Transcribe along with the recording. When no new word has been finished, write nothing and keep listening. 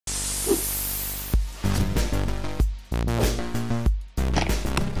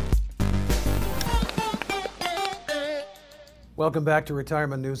Welcome back to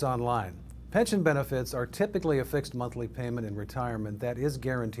Retirement News Online. Pension benefits are typically a fixed monthly payment in retirement that is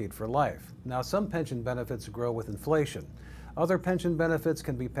guaranteed for life. Now, some pension benefits grow with inflation. Other pension benefits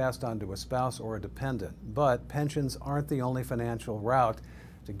can be passed on to a spouse or a dependent, but pensions aren't the only financial route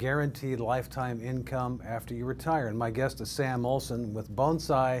to guaranteed lifetime income after you retire. And my guest is Sam Olson with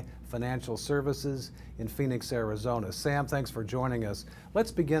Bonsai Financial Services in Phoenix, Arizona. Sam, thanks for joining us.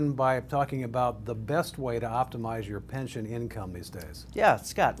 Let's begin by talking about the best way to optimize your pension income these days. Yeah,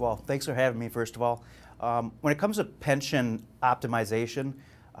 Scott, well, thanks for having me, first of all. When it comes to pension optimization,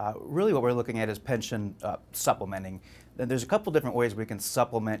 really what we're looking at is pension supplementing. And there's a couple different ways we can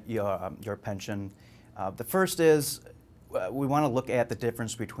supplement your pension. The first is we want to look at the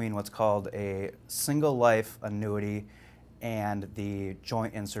difference between what's called a single life annuity and the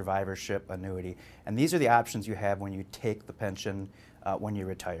joint and survivorship annuity. And these are the options you have when you take the pension when you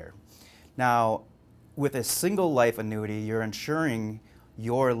retire. Now, with a single life annuity, you're insuring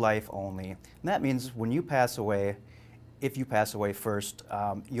your life only. And that means when you pass away, if you pass away first,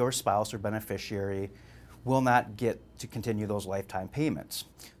 your spouse or beneficiary will not get to continue those lifetime payments.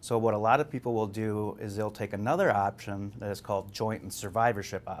 So what a lot of people will do is they'll take another option that is called joint and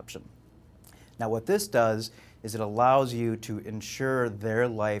survivorship option. Now what this does is it allows you to insure their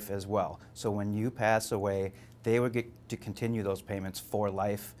life as well. So when you pass away, they would get to continue those payments for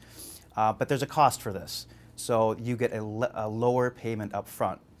life. But there's a cost for this. So you get a lower payment up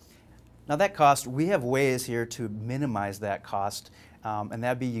front. Now that cost, we have ways here to minimize that cost, and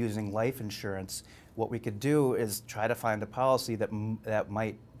that'd be using life insurance. What we could do is try to find a policy that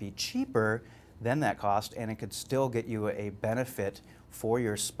might be cheaper than that cost, and it could still get you a benefit for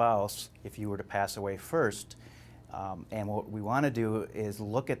your spouse if you were to pass away first. And what we want to do is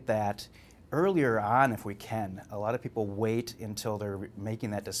look at that earlier on if we can. A lot of people wait until they're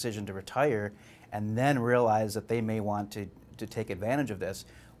making that decision to retire and then realize that they may want to take advantage of this.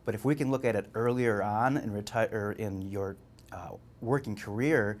 But if we can look at it earlier on in your working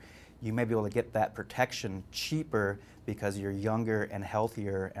career, you may be able to get that protection cheaper because you're younger and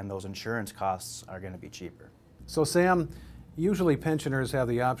healthier, and those insurance costs are going to be cheaper. So Sam, usually pensioners have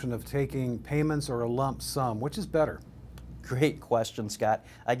the option of taking payments or a lump sum. Which is better? Great question, Scott.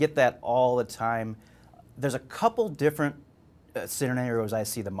 I get that all the time. There's a couple different scenarios I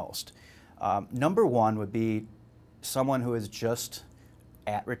see the most. Number one would be someone who is just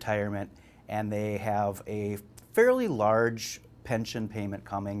at retirement and they have a fairly large pension payment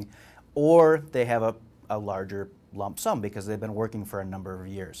coming, or they have a larger lump sum because they've been working for a number of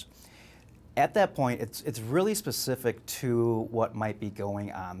years. At that point, it's really specific to what might be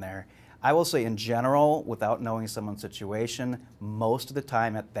going on there. I will say in general, without knowing someone's situation, most of the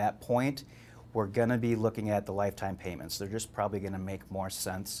time at that point, we're going to be looking at the lifetime payments. They're just probably going to make more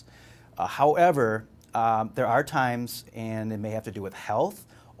sense. However, there are times, and it may have to do with health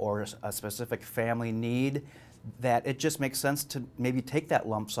or a specific family need, that it just makes sense to maybe take that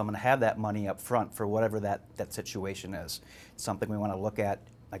lump sum and have that money up front for whatever that situation is. It's something we want to look at,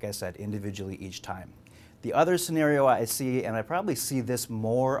 like I said, individually each time. The other scenario I see, and I probably see this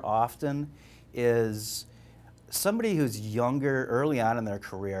more often, is somebody who's younger, early on in their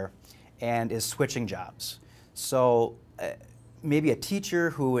career, and is switching jobs. So maybe a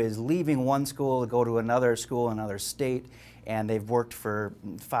teacher who is leaving one school to go to another school in another state, and they've worked for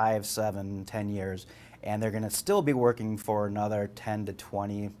 5, 7, 10 years, and they're going to still be working for another 10 to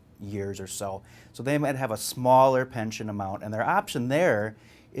 20 years or so. So they might have a smaller pension amount, and their option there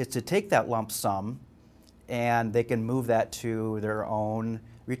is to take that lump sum and they can move that to their own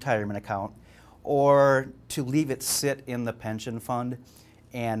retirement account, or to leave it sit in the pension fund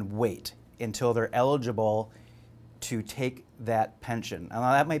and wait until they're eligible to take that pension.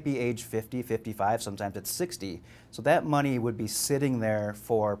 Now that might be age 50, 55, sometimes it's 60. So that money would be sitting there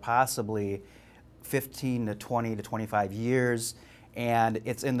for possibly 15 to 20 to 25 years, and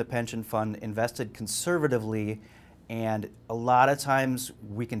it's in the pension fund invested conservatively. And a lot of times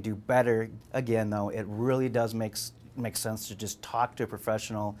we can do better. Again, though, it really does make sense to just talk to a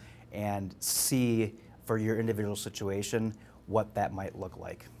professional and see for your individual situation what that might look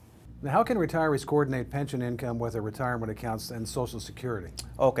like. Now, how can retirees coordinate pension income with their retirement accounts and Social Security?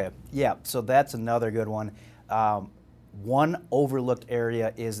 Okay, yeah, so that's another good one. One overlooked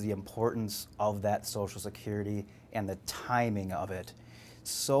area is the importance of that Social Security and the timing of it.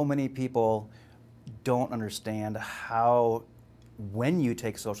 So many people don't understand how when you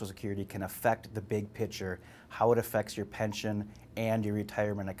take Social Security can affect the big picture, how it affects your pension and your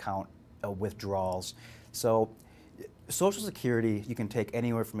retirement account withdrawals. So Social Security you can take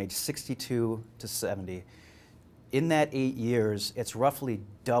anywhere from age 62 to 70. In that 8 years, it's roughly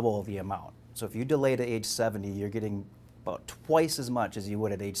double the amount. So if you delay to age 70, you're getting about twice as much as you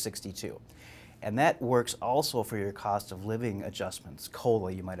would at age 62. And that works also for your cost of living adjustments,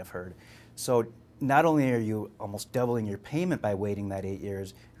 COLA you might have heard. So not only are you almost doubling your payment by waiting that 8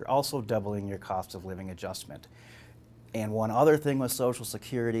 years, you're also doubling your cost of living adjustment. And one other thing with Social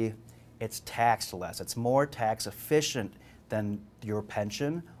Security, it's taxed less. It's more tax efficient than your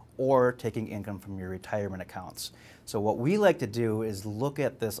pension or taking income from your retirement accounts. So what we like to do is look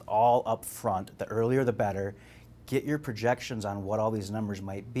at this all up front, the earlier the better, get your projections on what all these numbers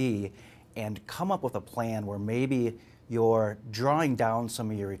might be, and come up with a plan where maybe you're drawing down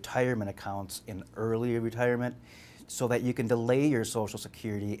some of your retirement accounts in early retirement so that you can delay your Social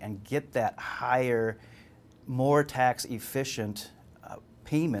Security and get that higher, more tax efficient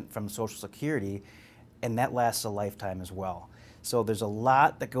payment from Social Security, and that lasts a lifetime as well. So there's a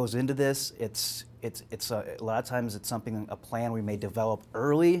lot that goes into this. It's a lot of times it's something, a plan we may develop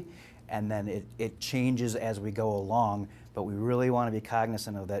early, and then it changes as we go along. But we really want to be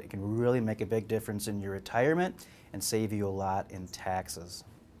cognizant of that. It can really make a big difference in your retirement and save you a lot in taxes.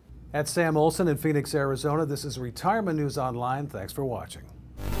 That's Sam Olson in Phoenix, Arizona. This is Retirement News Online. Thanks for watching.